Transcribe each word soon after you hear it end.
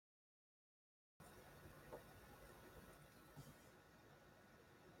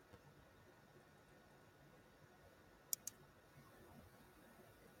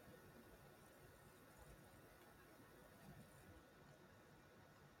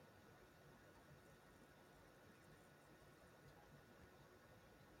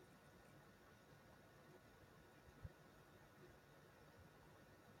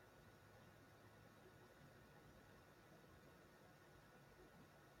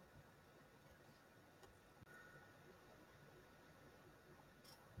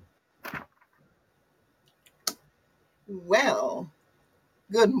Well,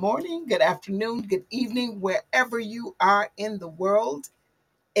 good morning, good afternoon, good evening, wherever you are in the world.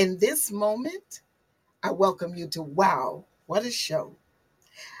 In this moment, I welcome you to Wow, What a Show.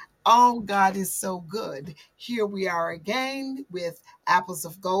 Oh, God is so good. Here we are again with Apples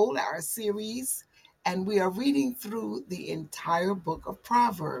of Gold, our series, and we are reading through the entire book of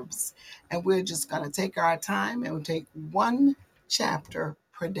Proverbs. And we're just going to take our time and we'll take one chapter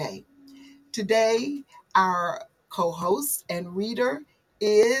per day. Today, our co host and reader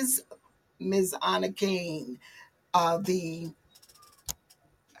is Ms. Anna Kane. The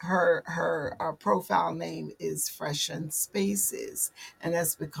her profile name is Freshen Spaces, and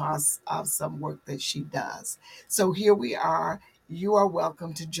that's because of some work that she does. So here we are. You are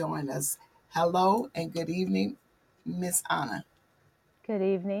welcome to join us. Hello and good evening, Miss Anna. Good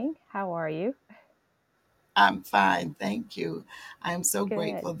evening. How are you? I'm fine, thank you. I'm so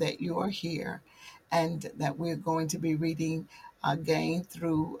Good. grateful that you are here and that we're going to be reading again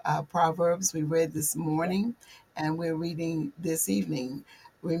through Proverbs. We read this morning and we're reading this evening.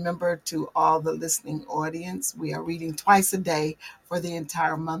 Remember, to all the listening audience, we are reading twice a day for the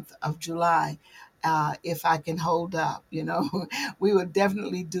entire month of July. If I can hold up, we will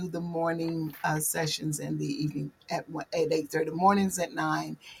definitely do the morning sessions and the evening at 8:30. Mornings at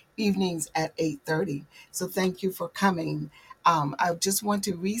 9, evenings at 8:30. So thank you for coming. I just want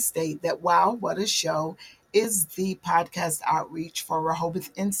to restate that Wow, What a Show is the podcast outreach for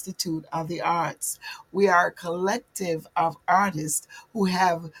Rehoboth Institute of the Arts. We are a collective of artists who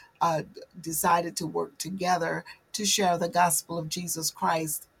have uh, decided to work together to share the gospel of Jesus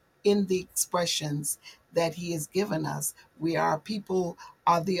Christ in the expressions that he has given us. We are people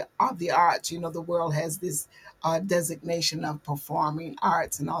of the arts. The world has this designation of performing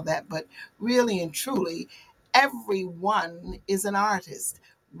arts and all that, but really and truly, everyone is an artist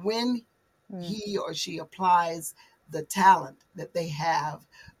when Mm, he or she applies the talent that they have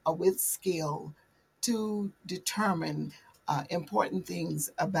with skill to determine important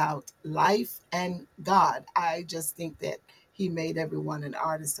things about life and God. I just think that he made everyone an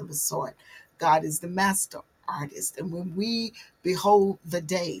artist of a sort. God is the master artist. And when we behold the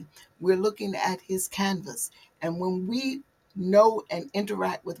day, we're looking at his canvas. And when we know and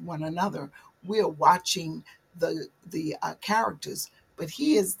interact with one another, we're watching the characters, but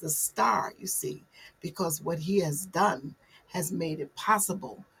he is the star, you see, because what he has done has made it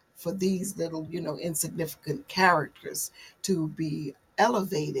possible for these little, insignificant characters to be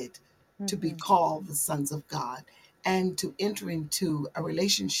elevated, to be hmm called the sons of God, and to enter into a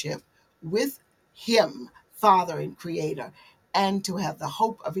relationship with him, Father and Creator, and to have the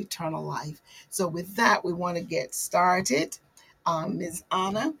hope of eternal life. So, with that, we want to get started. Ms.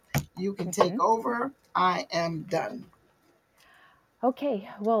 Anna, you can take hmm over. I am done. Okay,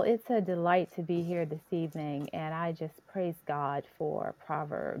 well, it's a delight to be here this evening, and I just praise God for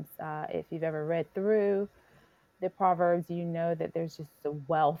Proverbs. If you've ever read through the Proverbs, you know that there's just a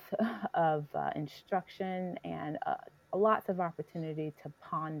wealth of instruction and lots of opportunity to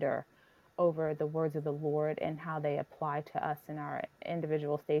ponder over the words of the Lord and how they apply to us in our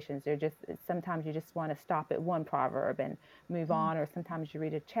individual stations. They're just sometimes you just want to stop at one proverb and move on, or sometimes you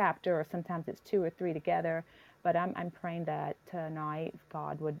read a chapter, or sometimes it's two or three together. But I'm praying that tonight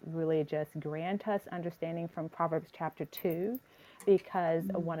God would really just grant us understanding from Proverbs chapter 2, because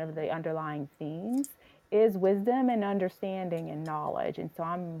one of the underlying themes is wisdom and understanding and knowledge. And so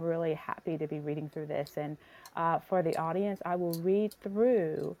I'm really happy to be reading through this. And for the audience, I will read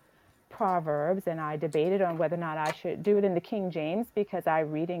through Proverbs, and I debated on whether or not I should do it in the King James, because I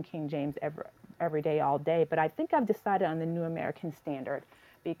read in King James every day, all day. But I think I've decided on the New American Standard,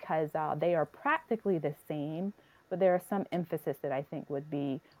 because they are practically the same, but there are some emphasis that I think would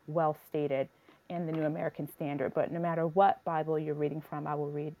be well stated in the New American Standard. But no matter what Bible you're reading from, I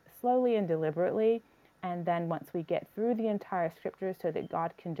will read slowly and deliberately. And then once we get through the entire scripture so that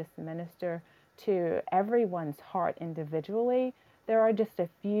God can just minister to everyone's heart individually, there are just a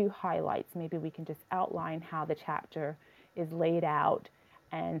few highlights. Maybe we can just outline how the chapter is laid out,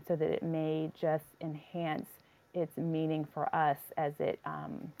 and so that it may just enhance its meaning for us, as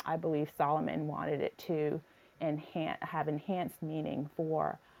I believe Solomon wanted it to have enhanced meaning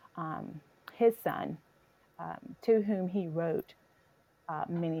for um, his son, to whom he wrote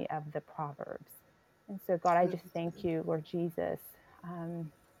many of the Proverbs. And so, God, I just thank you, Lord Jesus,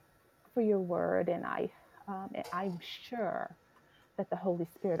 um, for your word. And I'm sure that the Holy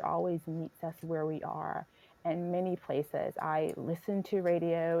Spirit always meets us where we are. In many places, I listen to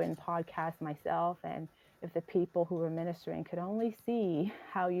radio and podcasts myself, and if the people who are ministering could only see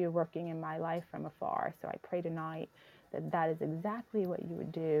how you're working in my life from afar. So I pray tonight that that is exactly what you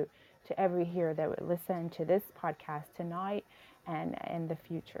would do, to every hearer that would listen to this podcast tonight and in the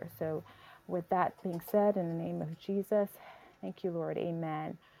future. So, with that being said, in the name of Jesus, thank you, Lord.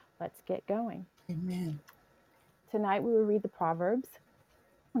 Amen. Let's get going. Amen. Tonight we will read the Proverbs,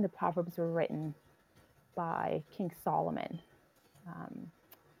 and the Proverbs were written by King Solomon, um,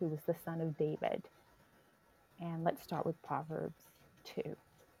 who was the son of David. And let's start with Proverbs 2.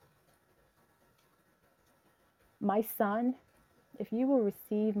 My son, if you will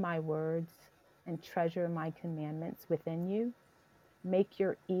receive my words and treasure my commandments within you, make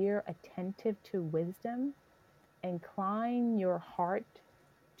your ear attentive to wisdom, incline your heart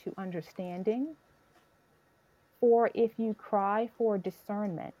to understanding. For if you cry for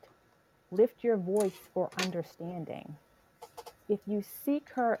discernment, lift your voice for understanding. If you seek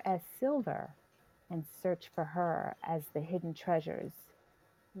her as silver and search for her as the hidden treasures,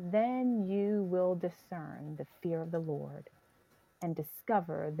 then you will discern the fear of the Lord and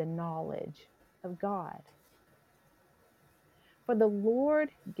discover the knowledge of God. For the Lord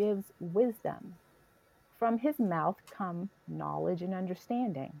gives wisdom. From his mouth come knowledge and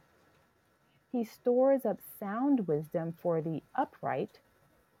understanding. He stores up sound wisdom for the upright.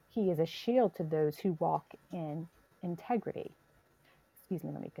 He is a shield to those who walk in integrity. Excuse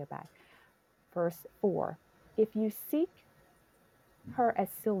me, let me go back. Verse 4. If you seek her as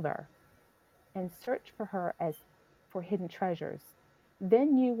silver and search for her as for hidden treasures,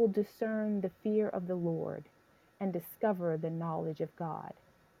 then you will discern the fear of the Lord and discover the knowledge of God.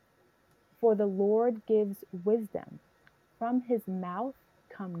 For the Lord gives wisdom. From his mouth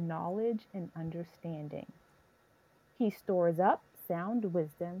come knowledge and understanding. He stores up sound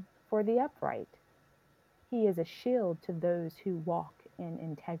wisdom for the upright. He is a shield to those who walk in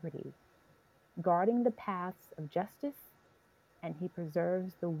integrity, guarding the paths of justice, and he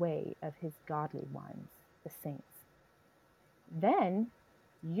preserves the way of his godly ones, the saints. Then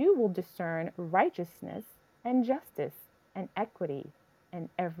you will discern righteousness and justice and equity and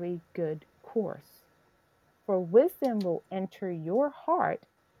every good course. For wisdom will enter your heart,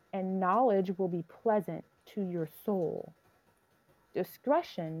 and knowledge will be pleasant to your soul.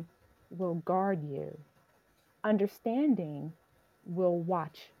 Discretion will guard you. Understanding will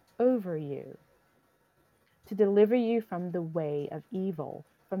watch over you, to deliver you from the way of evil,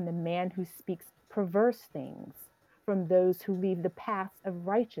 from the man who speaks perverse things, from those who leave the paths of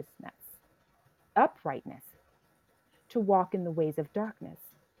uprightness, to walk in the ways of darkness,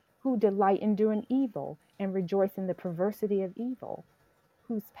 who delight in doing evil and rejoice in the perversity of evil,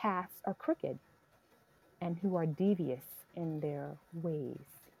 whose paths are crooked and who are devious in their ways.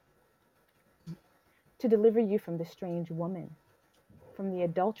 To deliver you from the strange woman, from the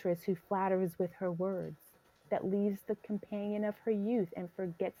adulteress who flatters with her words, that leaves the companion of her youth and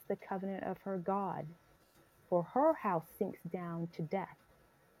forgets the covenant of her God. For her house sinks down to death,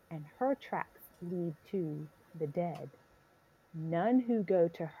 and her tracks lead to the dead. None who go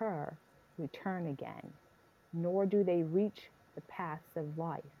to her return again, nor do they reach the paths of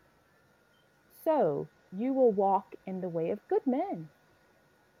life. So you will walk in the way of good men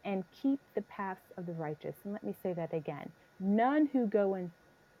and keep the paths of the righteous. And let me say that again. None who go in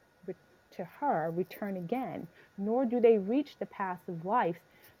to her return again, nor do they reach the paths of life.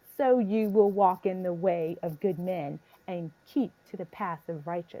 So you will walk in the way of good men and keep to the path of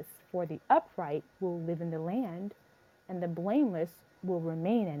righteous. For the upright will live in the land, and the blameless will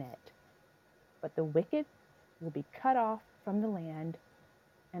remain in it. But the wicked will be cut off from the land,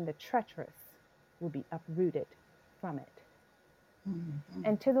 and the treacherous will be uprooted from it. Mm-hmm.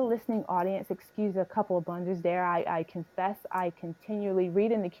 And to the listening audience, excuse a couple of blunders there. I confess I continually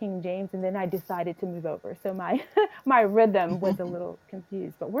read in the King James, and then I decided to move over. So my my rhythm was a little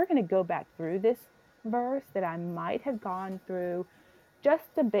confused. But we're going to go back through this verse that I might have gone through just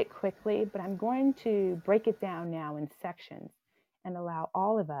a bit quickly, but I'm going to break it down now in sections and allow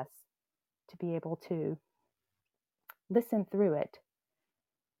all of us to be able to listen through it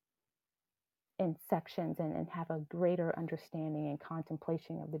in sections and have a greater understanding and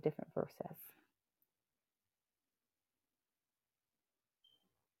contemplation of the different verses.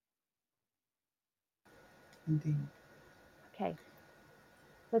 Indeed. Okay,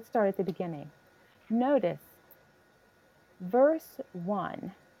 let's start at the beginning. Notice verse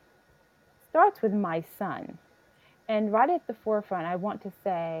 1 starts with my son. And right at the forefront, I want to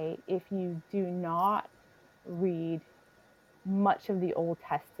say if you do not read much of the Old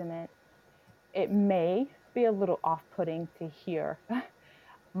Testament, it may be a little off putting to hear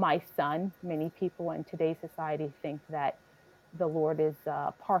my son. Many people in today's society think that the Lord is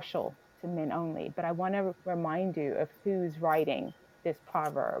partial to men only. But I want to remind you of who's writing this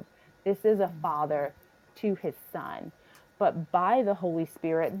proverb. This is a father to his son. but by the Holy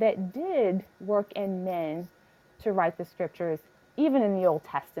Spirit that did work in men to write the scriptures, even in the Old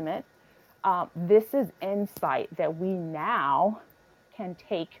Testament. This is insight that we now can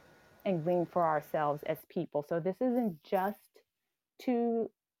take and glean for ourselves as people. So this isn't just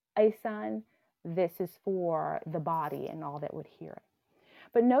to a son, this is for the body and all that would hear it.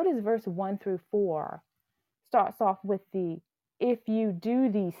 But notice verse 1 through 4 starts off with the if you do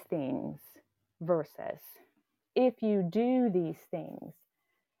these things verses. If you do these things.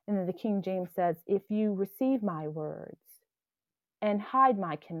 And then the King James says, if you receive my words and hide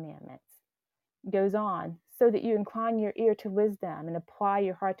my commandments. Goes on, so that you incline your ear to wisdom and apply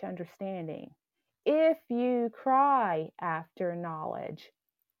your heart to understanding. If you cry after knowledge.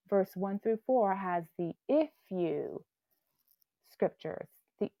 Verse 1 through 4 has the if you scriptures,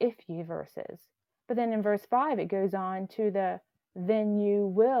 the if you verses. But then in verse 5, it goes on to the then you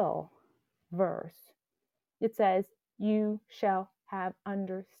will verse. It says, you shall have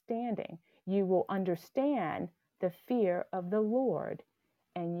understanding. You will understand the fear of the Lord,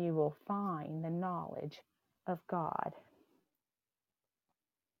 and you will find the knowledge of God.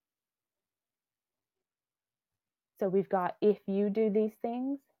 So we've got, if you do these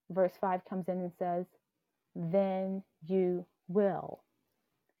things, verse 5 comes in and says, then you will.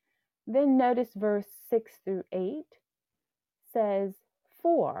 Then notice verse 6 through 8 says,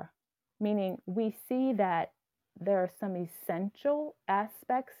 for, meaning we see that there are some essential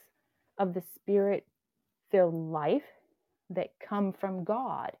aspects of the Spirit-filled life that come from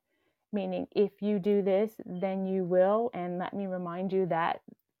God. Meaning, if you do this, then you will. And let me remind you that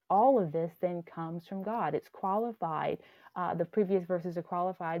all of this then comes from God. It's qualified. The previous verses are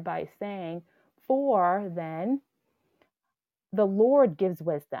qualified by saying, for then the Lord gives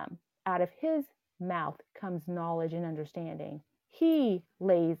wisdom. Out of his mouth comes knowledge and understanding. He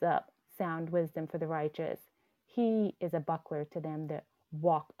lays up sound wisdom for the righteous. He is a buckler to them that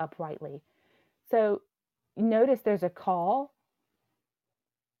walk uprightly. So notice there's a call.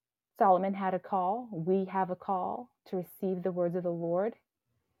 Solomon had a call. We have a call to receive the words of the Lord.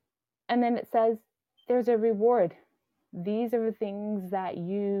 And then it says there's a reward. These are the things that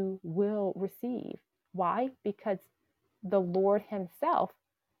you will receive. Why? Because the Lord himself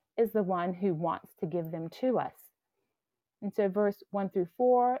is the one who wants to give them to us. And so verse 1 through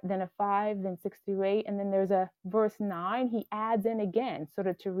 4, then a 5, then 6 through 8, and then there's a verse 9. He adds in again, sort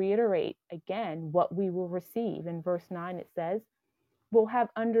of to reiterate again what we will receive. In verse 9 it says, we'll have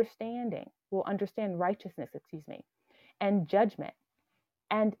understanding. We'll understand righteousness, and judgment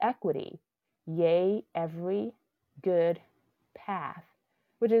and equity, yea, every good path,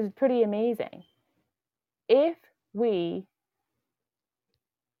 which is pretty amazing. If we,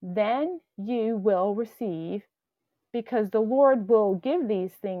 then you will receive, because the Lord will give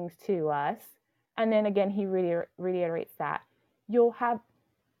these things to us. And then again, he reiterates that you'll have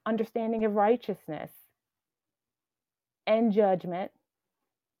understanding of righteousness and judgment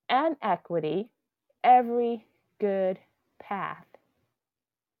and equity, every good path.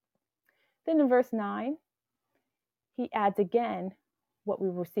 Then in verse 9, he adds again what we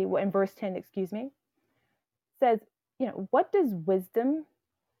will see. In verse 10, says, what does wisdom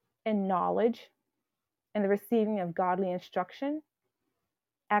and knowledge and the receiving of godly instruction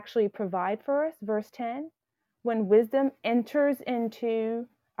actually provide for us? Verse 10, when wisdom enters into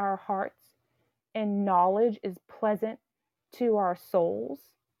our hearts and knowledge is pleasant to our souls,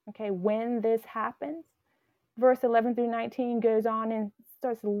 okay, when this happens, verse 11 through 19 goes on and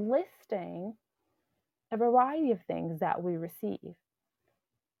starts listing a variety of things that we receive.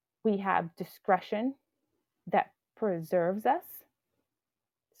 We have discretion that preserves us,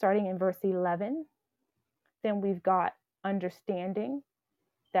 starting in verse 11. Then we've got understanding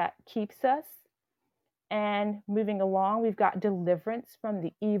that keeps us. And moving along, we've got deliverance from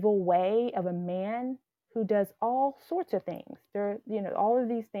the evil way of a man who does all sorts of things. There, all of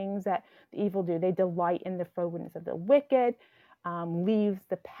these things that the evil do. They delight in the frowardness of the wicked, leaves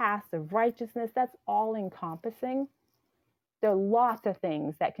the paths of righteousness. That's all encompassing. There are lots of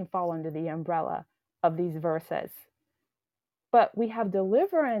things that can fall under the umbrella of these verses. But we have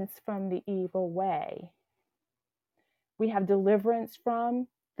deliverance from the evil way. We have deliverance from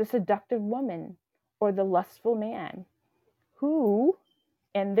the seductive woman or the lustful man who,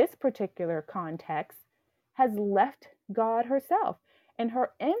 in this particular context, has left God herself. And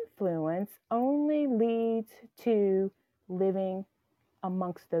her influence only leads to living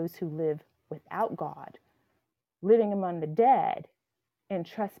amongst those who live without God, living among the dead in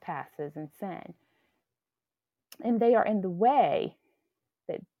trespasses and sin. And they are in the way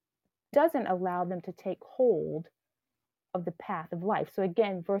that doesn't allow them to take hold of the path of life. So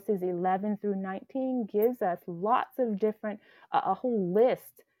again, verses 11 through 19 gives us lots of different, a whole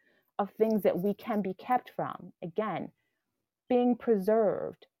list of things that we can be kept from. Again, being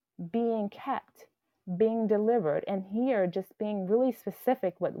preserved, being kept, being delivered. And here, just being really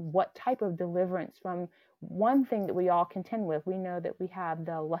specific with what type of deliverance from one thing that we all contend with. We know that we have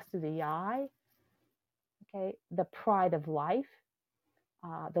the lust of the eye, okay, the pride of life,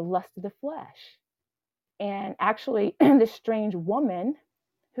 the lust of the flesh. And actually, the strange woman,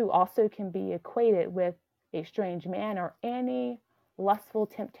 who also can be equated with a strange man or any lustful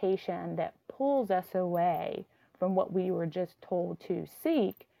temptation that pulls us away from what we were just told to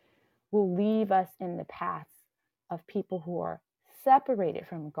seek, will leave us in the paths of people who are separated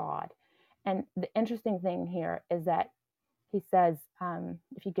from God. And the interesting thing here is that he says,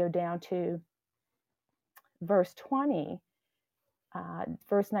 if you go down to verse 20,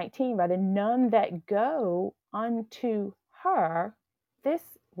 verse 19, rather, none that go unto her this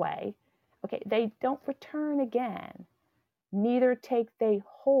way, okay, they don't return again, neither take they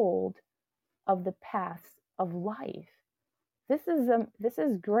hold of the paths of life. This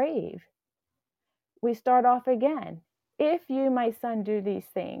is grave. We start off again. If you, my son, do these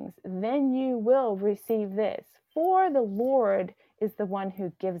things, then you will receive this. For the Lord is the one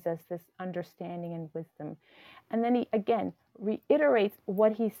who gives us this understanding and wisdom. And then he again reiterates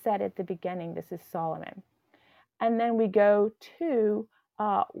what he said at the beginning. This is Solomon. And then we go to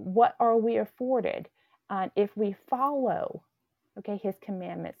what are we afforded if we follow, okay, his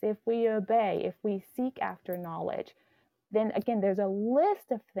commandments, if we obey, if we seek after knowledge. Then again, there's a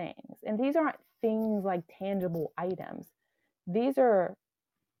list of things. And these aren't things like tangible items. These are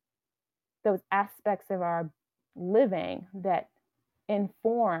those aspects of our living that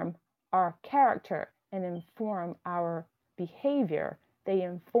inform our character and inform our behavior. They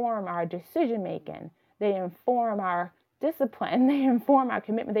inform our decision making. They inform our discipline. They inform our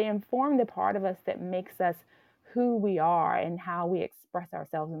commitment. They inform the part of us that makes us who we are and how we express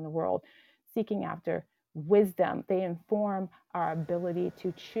ourselves in the world, seeking after wisdom. They inform our ability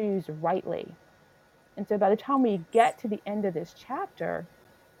to choose rightly. And so by the time we get to the end of this chapter,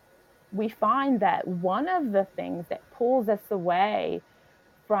 we find that one of the things that pulls us away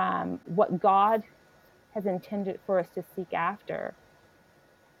from what God has intended for us to seek after,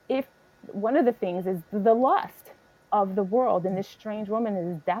 if one of the things is the lust of the world, and this strange woman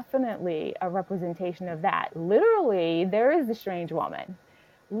is definitely a representation of that. Literally, there is a strange woman,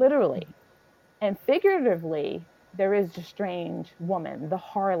 literally. And figuratively, there is the strange woman, the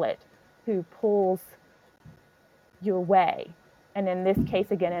harlot, who pulls you away. And in this case,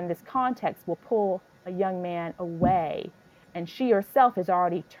 again, in this context, will pull a young man away. And she herself has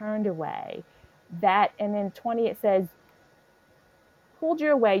already turned away. That, and then 20, it says, pulled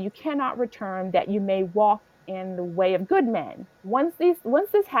you away, you cannot return, that you may walk in the way of good men. Once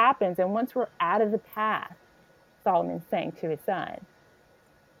this happens, and once we're out of the path, Solomon's saying to his son,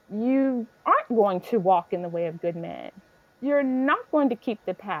 you aren't going to walk in the way of good men. You're not going to keep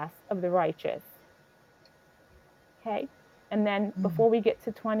the paths of the righteous. Okay? And then before we get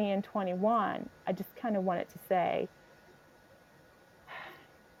to 20 and 21, I just kind of wanted to say,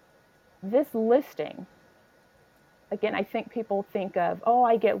 this listing, again, I think people think of, oh,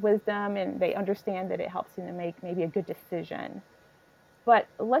 I get wisdom, and they understand that it helps them to make maybe a good decision. But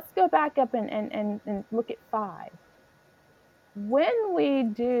let's go back up and look at 5. When we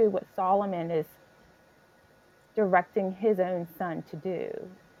do what Solomon is directing his own son to do,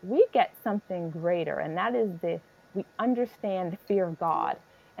 we get something greater, and that is we understand the fear of God.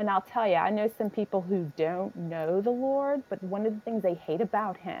 And I'll tell you, I know some people who don't know the Lord, but one of the things they hate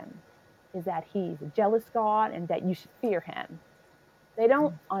about him is that he's a jealous God and that you should fear him. They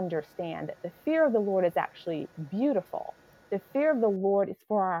don't understand that the fear of the Lord is actually beautiful. The fear of the Lord is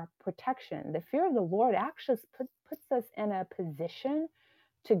for our protection. The fear of the Lord actually puts us in a position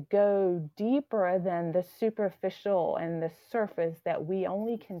to go deeper than the superficial and the surface that we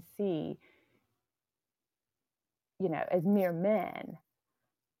only can see, as mere men.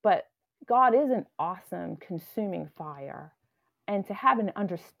 But God is an awesome consuming fire. And to have an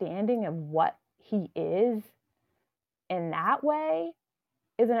understanding of what he is in that way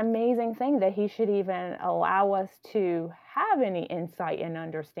is an amazing thing, that he should even allow us to have any insight and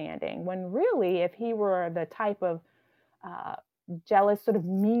understanding, when really, if he were the type of jealous, sort of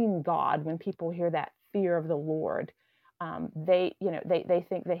mean God, when people hear that fear of the Lord, they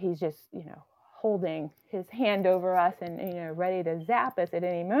think that he's just, holding his hand over us and, ready to zap us at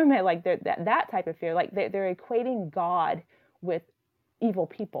any moment, like that type of fear. Like they're equating God with evil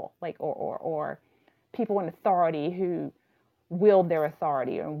people, like or people in authority who wield their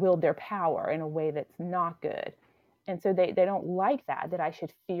authority and wield their power in a way that's not good. And so they don't like that I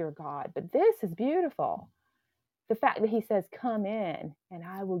should fear God. But this is beautiful. The fact that he says, come in and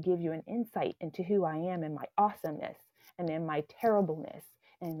I will give you an insight into who I am and my awesomeness and in my terribleness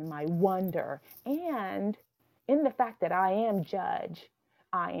and in my wonder and in the fact that I am judge,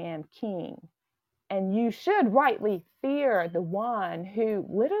 I am king. And you should rightly fear the one who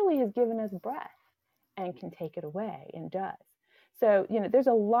literally has given us breath and can take it away and does. So, there's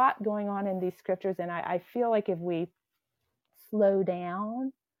a lot going on in these scriptures. And I feel like if we slow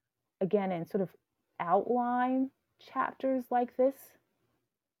down again and sort of outline chapters like this,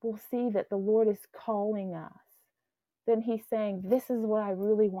 we'll see that the Lord is calling us. Then he's saying, this is what I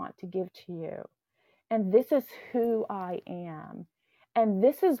really want to give to you. And this is who I am. And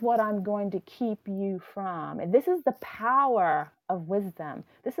this is what I'm going to keep you from. And this is the power of wisdom.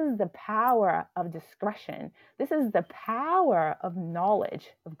 This is the power of discretion. This is the power of knowledge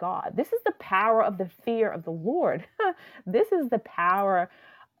of God. This is the power of the fear of the Lord. This is the power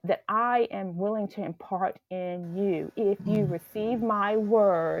that I am willing to impart in you if you receive my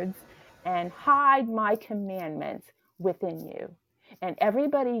words and hide my commandments within you. And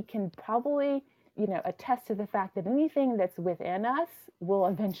everybody can probably, attest to the fact that anything that's within us will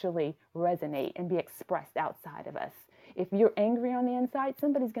eventually resonate and be expressed outside of us. If you're angry on the inside,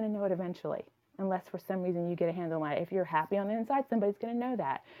 somebody's going to know it eventually. Unless for some reason you get a handle on it. If you're happy on the inside, somebody's going to know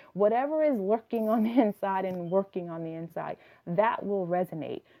that. Whatever is lurking on the inside and working on the inside, that will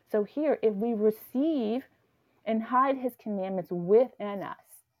resonate. So here, if we receive and hide his commandments within us,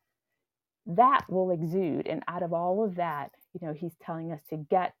 that will exude. And out of all of that, he's telling us to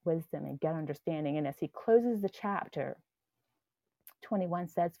get wisdom and get understanding. And as he closes the chapter, 21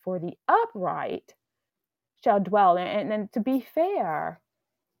 says, for the upright shall dwell. And to be fair,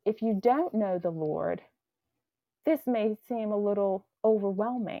 if you don't know the Lord, this may seem a little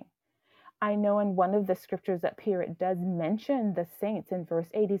overwhelming. I know in one of the scriptures up here, it does mention the saints. In verse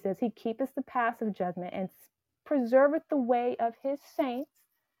 8, he says, he keepeth the paths of judgment and preserveth the way of his saints.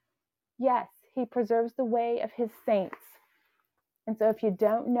 Yes, he preserves the way of his saints. And so if you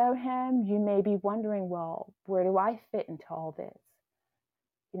don't know him, you may be wondering, well, where do I fit into all this?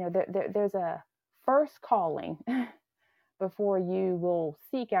 There's a first calling before you will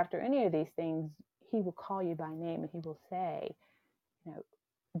seek after any of these things. He will call you by name and he will say,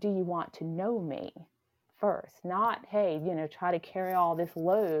 do you want to know me first? Not, hey, try to carry all this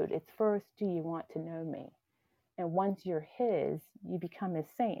load. It's first, do you want to know me? And once you're his, you become his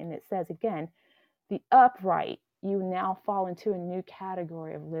saint. And it says again, the upright, you now fall into a new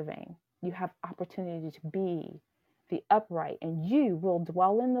category of living. You have opportunity to be the upright, and you will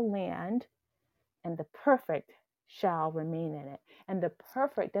dwell in the land, and the perfect shall remain in it. And the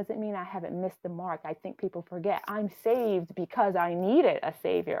perfect doesn't mean I haven't missed the mark. I think people forget. I'm saved because I needed a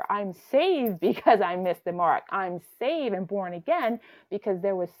savior. I'm saved because I missed the mark. I'm saved and born again because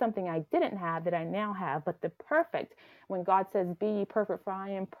there was something I didn't have that I now have. But the perfect, when God says, be ye perfect for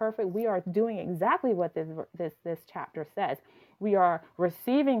I am perfect, we are doing exactly what this chapter says. We are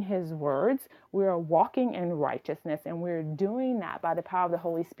receiving his words. We are walking in righteousness, and we're doing that by the power of the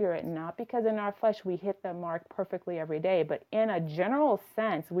Holy Spirit, not because in our flesh we hit the mark perfectly every day, but in a general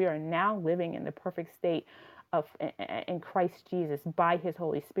sense, we are now living in the perfect state of in Christ Jesus by his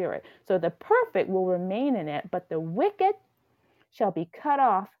Holy Spirit. So the perfect will remain in it, but the wicked shall be cut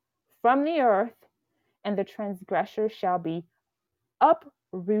off from the earth, and the transgressor shall be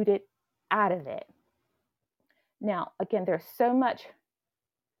uprooted out of it. Now, again, there's so much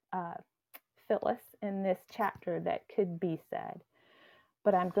Phyllis in this chapter that could be said,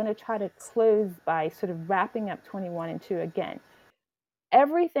 but I'm going to try to close by sort of wrapping up 21 and 2 again.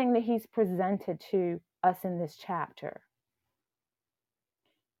 Everything that he's presented to us in this chapter,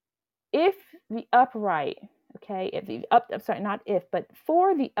 if the upright,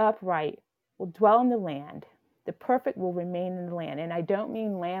 for the upright will dwell in the land, the perfect will remain in the land. And I don't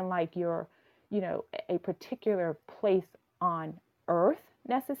mean land like you're, a particular place on earth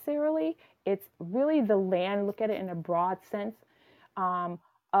necessarily. It's really the land, look at it in a broad sense,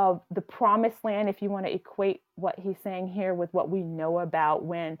 of the promised land, if you want to equate what he's saying here with what we know about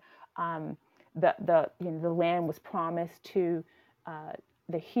when the land was promised to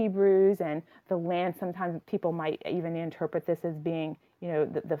the Hebrews, and the land, sometimes people might even interpret this as being,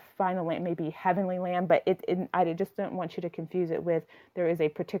 the final land, maybe heavenly land, but I just don't want you to confuse it with, there is a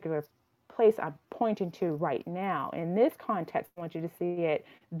particular place I'm pointing to right now. In this context, I want you to see it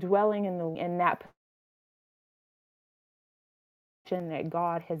dwelling in that position that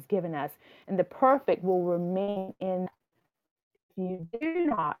God has given us, and the perfect will remain in. If you do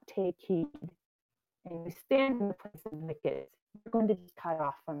not take heed and you stand in the place of the wicked, you're going to be cut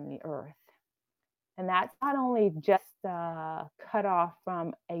off from the earth. And that's not only just cut off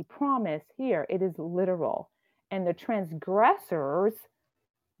from a promise here, it is literal. And the transgressors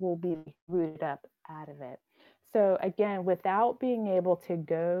will be rooted up out of it. So, again, without being able to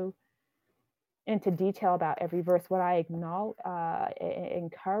go into detail about every verse, what I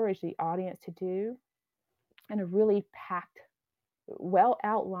encourage the audience to do in a really packed, well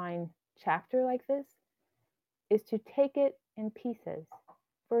outlined chapter like this is to take it in pieces.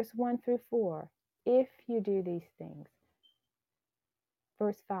 Verse 1 through 4, if you do these things.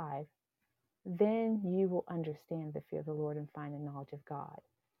 Verse 5, then you will understand the fear of the Lord and find the knowledge of God.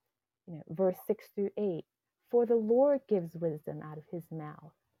 Verse 6 through 8, for the Lord gives wisdom out of his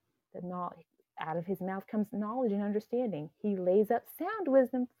mouth. Out of his mouth comes knowledge and understanding. He lays up sound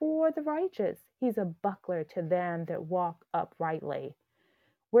wisdom for the righteous. He's a buckler to them that walk uprightly.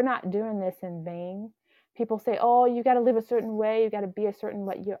 We're not doing this in vain. People say, oh, you got to live a certain way. You got to be a certain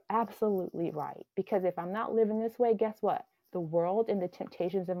way. You're absolutely right. Because if I'm not living this way, guess what? The world and the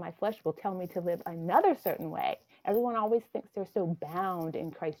temptations of my flesh will tell me to live another certain way. Everyone always thinks they're so bound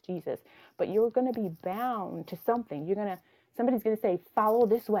in Christ Jesus, but you're going to be bound to something. Somebody's going to say, follow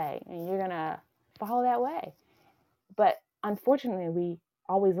this way, and you're going to follow that way. But unfortunately, we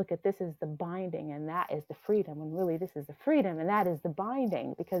always look at this as the binding, and that is the freedom, when really this is the freedom, and that is the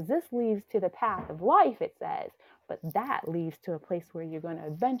binding, because this leads to the path of life, it says, but that leads to a place where you're going to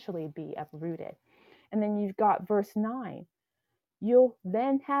eventually be uprooted. And then you've got verse 9. You'll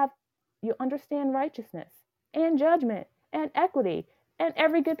understand righteousness and judgment and equity and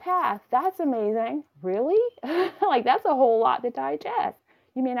every good path. That's amazing. Really? Like, that's a whole lot to digest.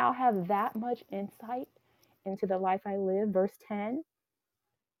 You may not have that much insight into the life I live. Verse 10,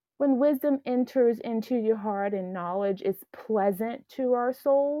 when wisdom enters into your heart and knowledge is pleasant to our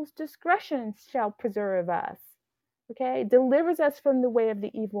souls, discretion shall preserve us. Okay, delivers us from the way of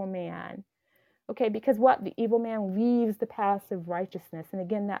the evil man. Okay, because what? The evil man leaves the paths of righteousness. And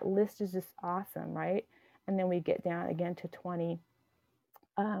again, that list is just awesome, right? And then we get down again to 20,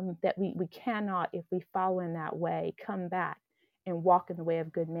 that we cannot, if we follow in that way, come back and walk in the way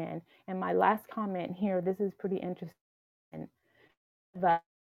of good men. And my last comment here, this is pretty interesting.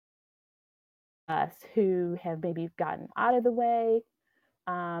 Us who have maybe gotten out of the way,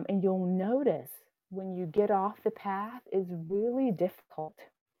 and you'll notice when you get off the path, it's really difficult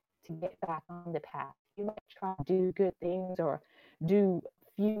to get back on the path. You might try to do good things or do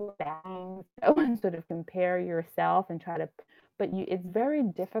few things, and sort of compare yourself and try to, but it's very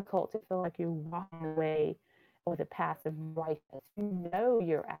difficult to feel like you're walking away or the path of righteousness. You know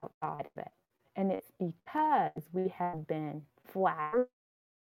you're outside of it. And it's because we have been flattered,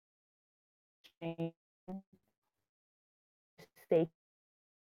 safe,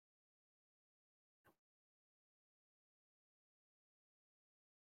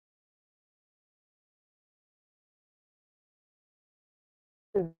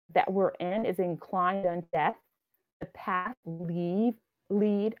 that we're in is inclined unto death. The path lead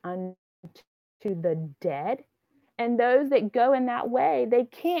unto the dead. And those that go in that way, they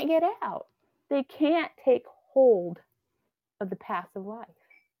can't get out. They can't take hold of the path of life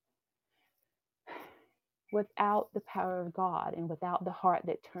without the power of God and without the heart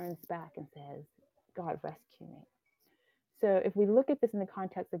that turns back and says, God, rescue me. So if we look at this in the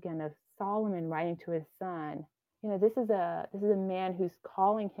context again of Solomon writing to his son, this is a man who's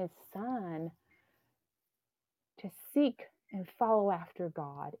calling his son to seek and follow after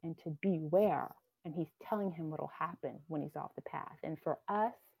God and to beware. And he's telling him what will happen when he's off the path. And for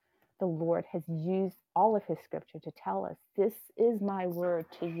us, the Lord has used all of his scripture to tell us, this is my word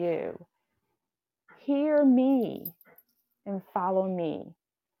to you. Hear me and follow me.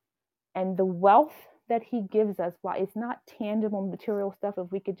 And the wealth that he gives us, while it's not tangible material stuff,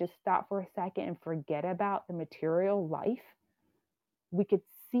 if we could just stop for a second and forget about the material life, we could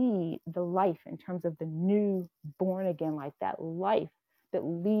see the life in terms of the new born again life, that life that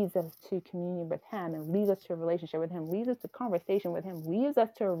leads us to communion with him and leads us to a relationship with him, leads us to conversation with him, leads us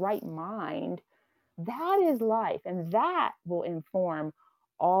to a right mind. That is life, and that will inform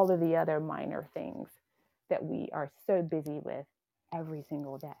all of the other minor things that we are so busy with every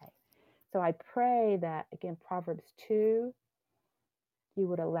single day. So I pray that, again, Proverbs 2, you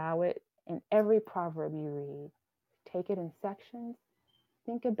would allow it in every proverb you read. Take it in sections.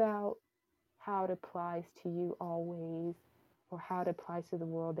 Think about how it applies to you always, or how it applies to the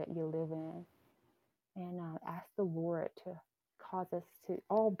world that you live in. And ask the Lord to cause us to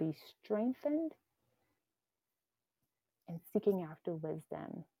all be strengthened and seeking after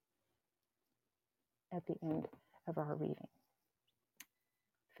wisdom at the end of our reading.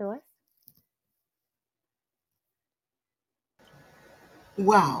 Phyllis?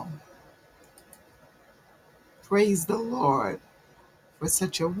 Wow. Praise the Lord for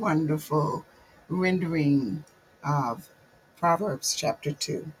such a wonderful rendering of Proverbs chapter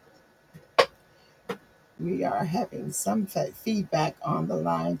 2. We are having some feedback on the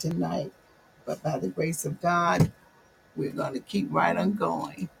line tonight, but by the grace of God, we're going to keep right on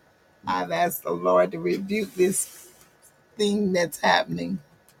going. I've asked the Lord to rebuke this thing that's happening.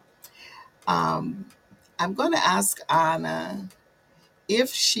 I'm going to ask Anna if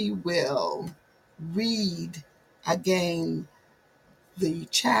she will read again the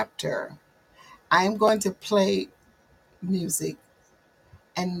chapter. I am going to play music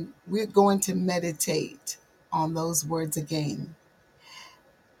and we're going to meditate on those words again.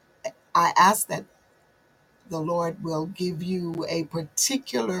 I ask that the Lord will give you a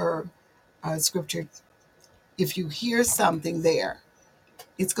particular scripture. If you hear something there,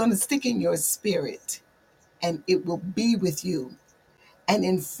 it's going to stick in your spirit and it will be with you and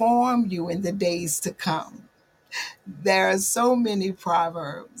inform you in the days to come. There are so many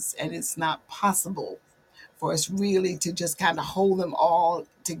proverbs, and it's not possible for us really to just kind of hold them all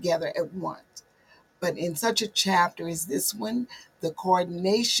together at once. But in such a chapter as this one, the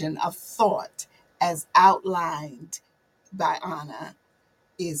coordination of thought as outlined by Anna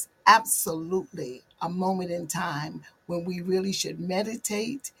is absolutely a moment in time when we really should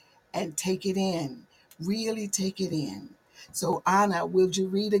meditate and take it in, really take it in. So, Anna, will you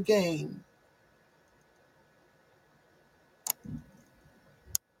read again?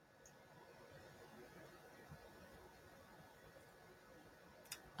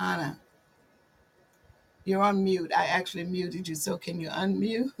 Anna, you're on mute. I actually muted you, so can you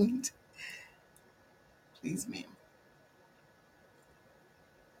unmute? Please, ma'am.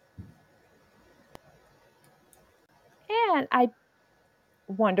 And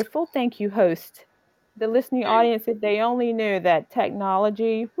wonderful. Thank you, host. The listening There you audience, if they only knew that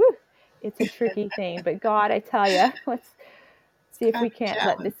technology, whew, it's a tricky thing. But God, I tell you, let's see if kind we of can't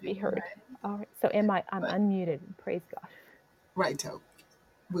let this challenging, be heard. right? All right. So I'm But unmuted. Praise God. righto.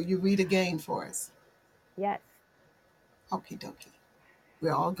 Will you read again for us? Yes. Okie dokie.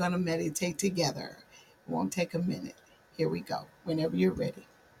 We're all going to meditate together. It won't take a minute. Here we go. Whenever you're ready.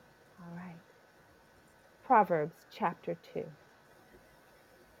 All right. Proverbs chapter 2.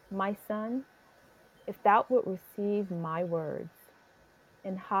 My son, if thou wilt receive my words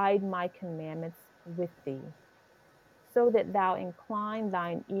and hide my commandments with thee, so that thou incline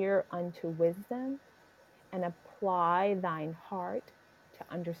thine ear unto wisdom and apply thine heart to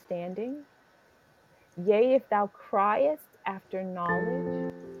understanding. Yea, if thou criest after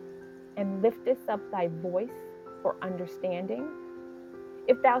knowledge and liftest up thy voice for understanding,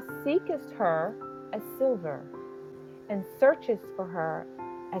 if thou seekest her as silver and searchest for her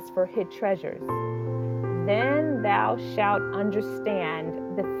as for hid treasures, then thou shalt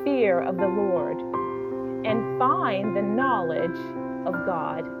understand the fear of the Lord and find the knowledge of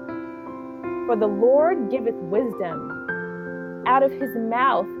God. For the Lord giveth wisdom. Out of his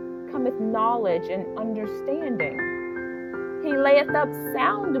mouth cometh knowledge and understanding. He layeth up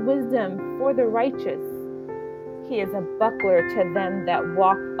sound wisdom for the righteous. He is a buckler to them that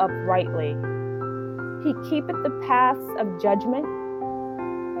walk uprightly. He keepeth the paths of judgment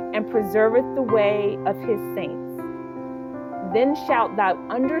and preserveth the way of his saints. Then shalt thou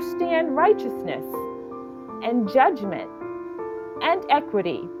understand righteousness and judgment and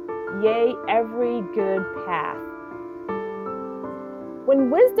equity, yea, every good path.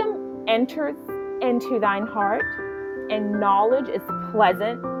 When wisdom enters into thine heart, and knowledge is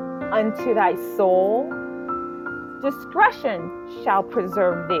pleasant unto thy soul, discretion shall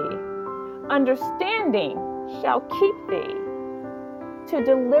preserve thee, understanding shall keep thee, to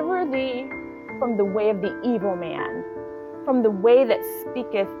deliver thee from the way of the evil man, from the way that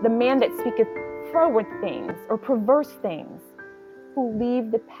speaketh, the man that speaketh froward things or perverse things, who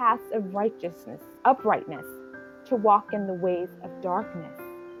leave the paths of righteousness, uprightness, to walk in the ways of darkness,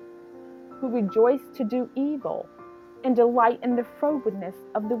 who rejoice to do evil and delight in the frowardness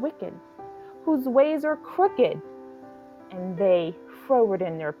of the wicked, whose ways are crooked, and they froward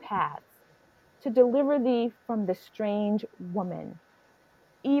in their paths, to deliver thee from the strange woman,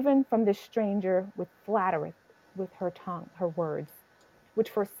 even from the stranger which flattereth with her tongue, her words, which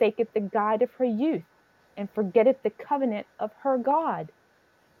forsaketh the guide of her youth, and forgetteth the covenant of her God.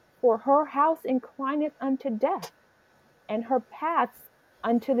 For her house inclineth unto death, and her paths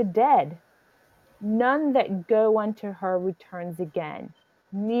unto the dead. None that go unto her returns again,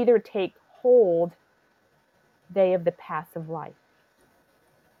 neither take hold they of the paths of life,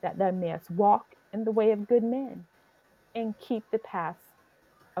 that thou mayest walk in the way of good men, and keep the paths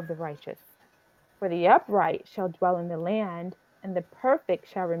of the righteous. For the upright shall dwell in the land, and the perfect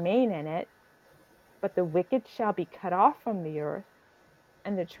shall remain in it. but the wicked shall be cut off from the earth,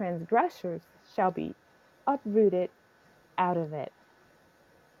 and the transgressors shall be uprooted out of it.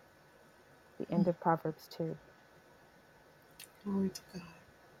 The end of Proverbs 2. Glory to God.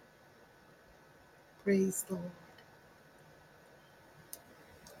 Praise the Lord.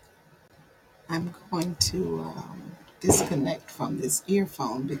 I'm going to disconnect from this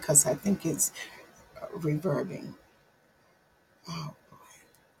earphone because I think it's reverbing. Oh,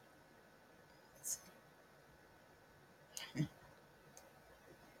 boy.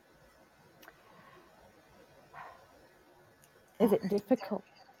 Is it difficult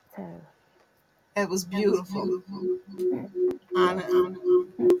to? It was beautiful. Anna.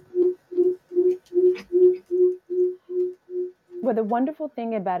 Well, the wonderful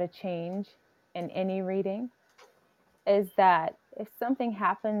thing about a change in any reading is that if something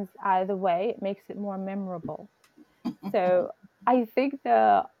happens either way, it makes it more memorable. So I think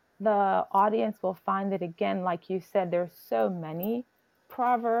the audience will find that, again, like you said, there's so many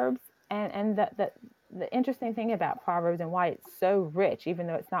proverbs, and the interesting thing about Proverbs and why it's so rich, even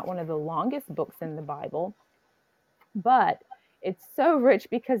though it's not one of the longest books in the Bible, but it's so rich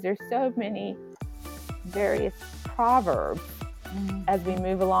because there's so many various proverbs as we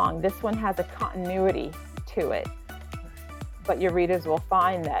move along. This one has a continuity to it, but your readers will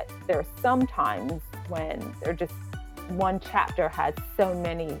find that there are some times when they're just one chapter has so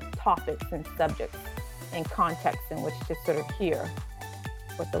many topics and subjects and contexts in which to sort of hear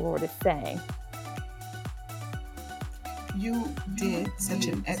what the Lord is saying. You did such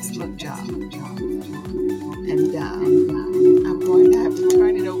an excellent job. And I'm going to have to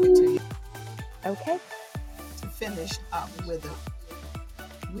turn it over to you. Okay. To finish up with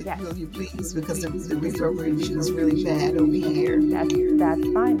yes. Will you please? Because the reverberation is really bad over here. That's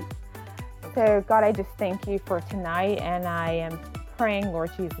fine. So, God, I just thank you for tonight, and I am praying,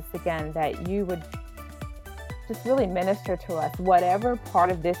 Lord Jesus, again, that you would just really minister to us, whatever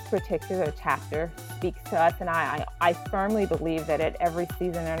part of this particular chapter speaks to us. And I firmly believe that at every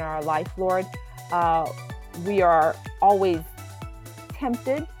season in our life, Lord, we are always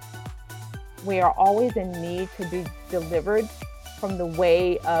tempted. We are always in need to be delivered from the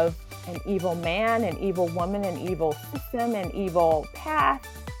way of an evil man, an evil woman, an evil system, an evil path,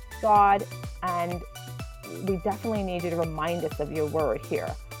 God. And we definitely need you to remind us of your word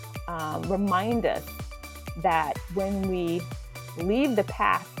here. Remind us that when we leave the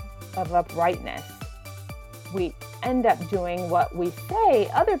path of uprightness, we end up doing what we say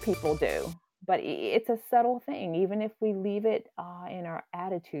other people do. But it's a subtle thing. Even if we leave it in our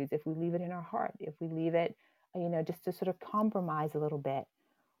attitudes, if we leave it in our heart, if we leave it, just to sort of compromise a little bit,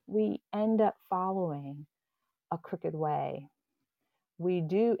 we end up following a crooked way. We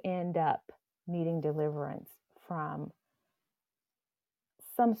do end up needing deliverance from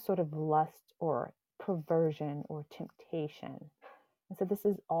some sort of lust or perversion or temptation. And so this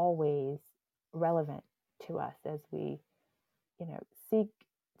is always relevant to us as we, seek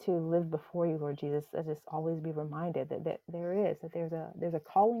to live before you, Lord Jesus. Let's just always be reminded that there's a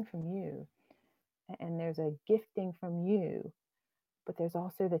calling from you, and there's a gifting from you, but there's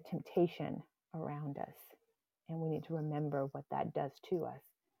also the temptation around us. And we need to remember what that does to us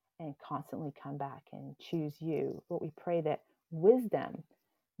and constantly come back and choose you. Lord, we pray that wisdom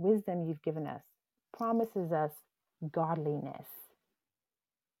you've given us promises us godliness.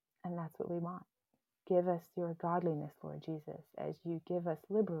 And that's what we want. Give us your godliness, Lord Jesus, as you give us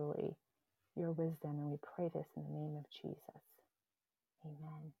liberally your wisdom. And we pray this in the name of Jesus.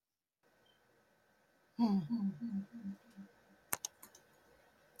 Amen.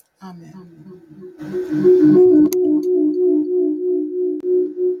 Amen.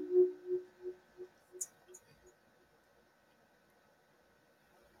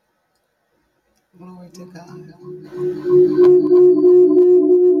 Glory to God.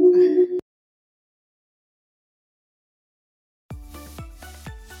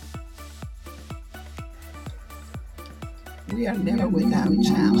 We are never without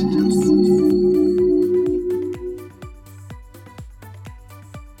challenges.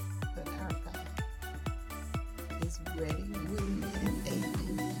 But our God is ready, willing, and able to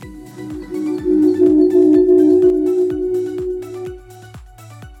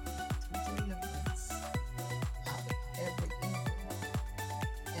deliver us out of every evil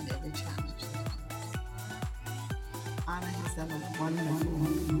and every challenge that comes. Anna has done a wonderful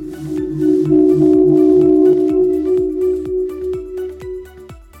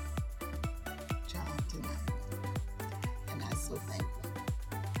job tonight, and I'm so thankful.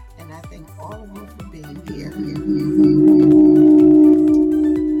 And I thank all of you for being here.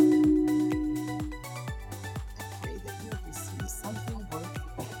 I pray that you have received something worth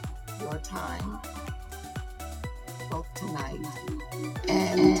your time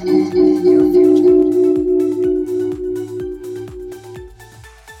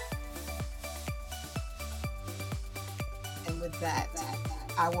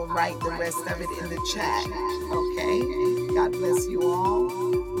chat. Okay? God bless you all.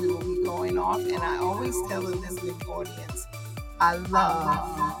 We will be going off, and I always tell the listening audience, I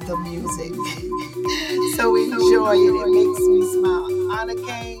love the music. So enjoy it. It makes me smile. Anna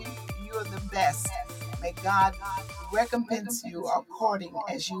Kane, you're the best. May God recompense you according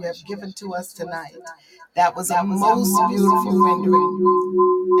as you have given to us tonight. That was a most beautiful rendering,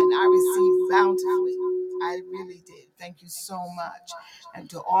 and I received bountifully. I really did. Thank you so much. And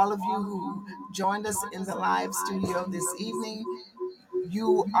to all of you who joined us in the live studio this evening,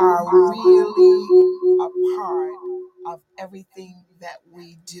 you are really a part of everything that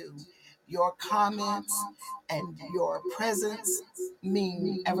we do. Your comments and your presence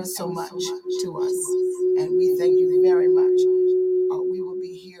mean ever so much to us. And we thank you very much. We will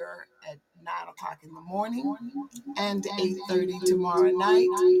be here at 9 o'clock in the morning and 8:30 tomorrow night.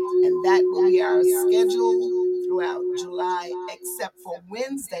 And that will be our schedule throughout July, except for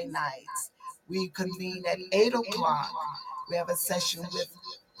Wednesday nights. We convene at 8 o'clock. We have a session with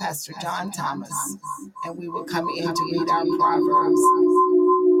Pastor John Thomas, and we will come in to read our Proverbs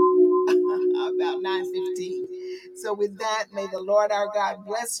about 9:15. So with that, may the Lord our God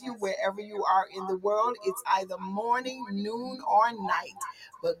bless you wherever you are in the world. It's either morning, noon, or night,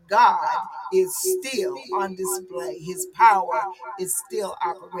 but God is still on display. His power is still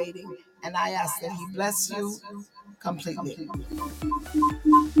operating, and I ask that He bless you completely.